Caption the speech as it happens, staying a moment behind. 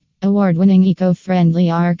Award-winning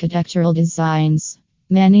eco-friendly architectural designs.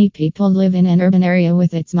 Many people live in an urban area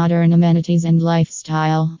with its modern amenities and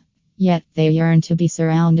lifestyle. Yet they yearn to be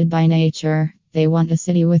surrounded by nature. They want a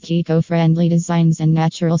city with eco-friendly designs and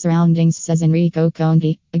natural surroundings, says Enrico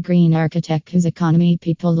Conti, a green architect whose economy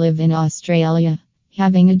people live in Australia.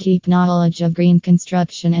 Having a deep knowledge of green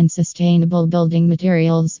construction and sustainable building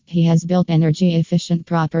materials, he has built energy-efficient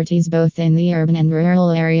properties both in the urban and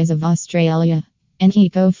rural areas of Australia. An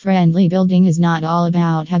eco-friendly building is not all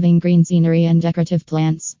about having green scenery and decorative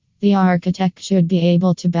plants. The architect should be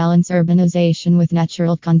able to balance urbanization with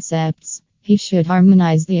natural concepts. He should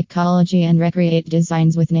harmonize the ecology and recreate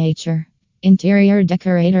designs with nature. Interior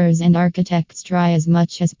decorators and architects try as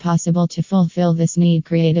much as possible to fulfill this need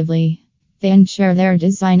creatively. They ensure their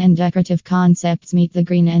design and decorative concepts meet the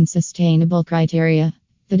green and sustainable criteria.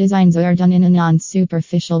 The designs are done in a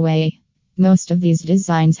non-superficial way. Most of these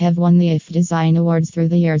designs have won the IF Design Awards through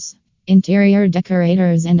the years. Interior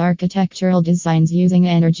decorators and architectural designs using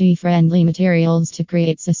energy-friendly materials to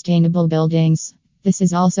create sustainable buildings. This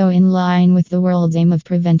is also in line with the world's aim of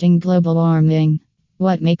preventing global warming.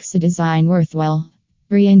 What makes a design worthwhile?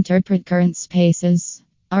 Reinterpret current spaces.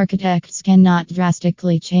 Architects cannot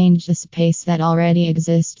drastically change the space that already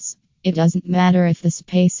exists. It doesn't matter if the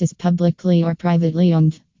space is publicly or privately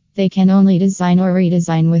owned. They can only design or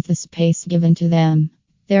redesign with the space given to them.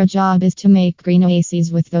 Their job is to make green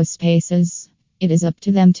oases with those spaces. It is up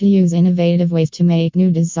to them to use innovative ways to make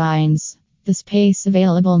new designs. The space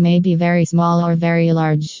available may be very small or very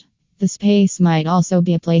large. The space might also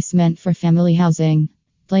be a placement for family housing.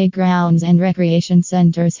 Playgrounds and recreation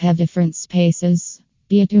centers have different spaces.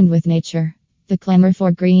 Be attuned with nature. The clamor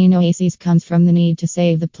for green oases comes from the need to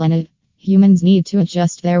save the planet. Humans need to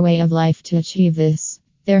adjust their way of life to achieve this.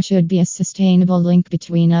 There should be a sustainable link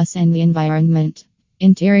between us and the environment.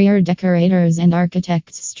 Interior decorators and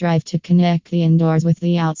architects strive to connect the indoors with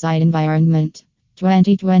the outside environment.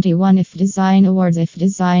 2021 IF Design Awards. IF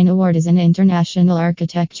Design Award is an international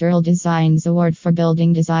architectural designs award for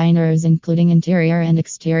building designers, including interior and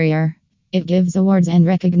exterior. It gives awards and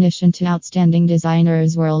recognition to outstanding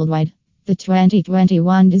designers worldwide. The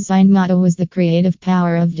 2021 design motto was the creative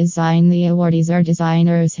power of design. The awardees are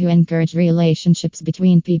designers who encourage relationships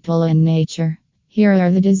between people and nature. Here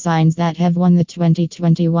are the designs that have won the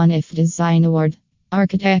 2021 IF Design Award.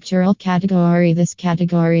 Architectural category. This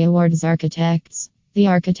category awards architects. The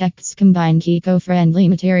architects combined eco-friendly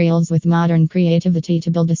materials with modern creativity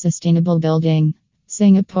to build a sustainable building.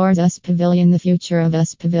 Singapore's US Pavilion. The future of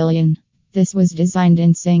US Pavilion. This was designed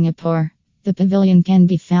in Singapore. The pavilion can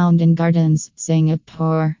be found in Gardens,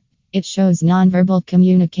 Singapore. It shows nonverbal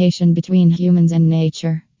communication between humans and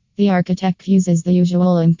nature. The architect uses the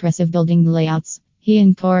usual impressive building layouts. He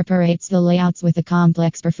incorporates the layouts with a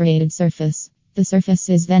complex perforated surface. The surface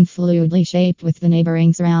is then fluidly shaped with the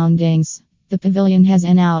neighboring surroundings. The pavilion has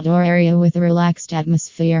an outdoor area with a relaxed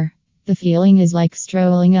atmosphere. The feeling is like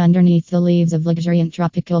strolling underneath the leaves of luxuriant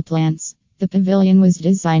tropical plants. The pavilion was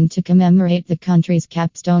designed to commemorate the country's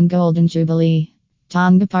capstone Golden Jubilee.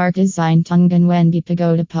 Tonga Park design. Tonganoenbi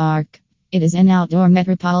Pagoda Park. It is an outdoor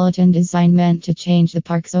metropolitan design meant to change the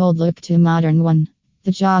park's old look to a modern one.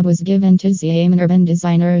 The job was given to Xiamen urban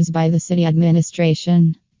designers by the city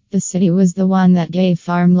administration. The city was the one that gave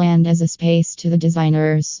farmland as a space to the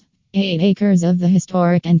designers. 8 acres of the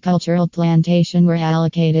historic and cultural plantation were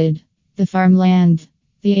allocated. The farmland.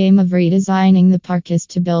 The aim of redesigning the park is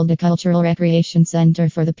to build a cultural recreation center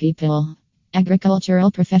for the people.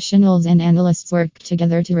 Agricultural professionals and analysts worked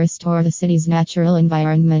together to restore the city's natural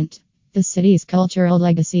environment. The city's cultural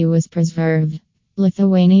legacy was preserved.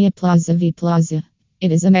 Lithuania Plaza V Plaza.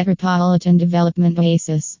 It is a metropolitan development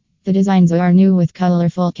oasis. The designs are new with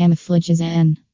colorful camouflages and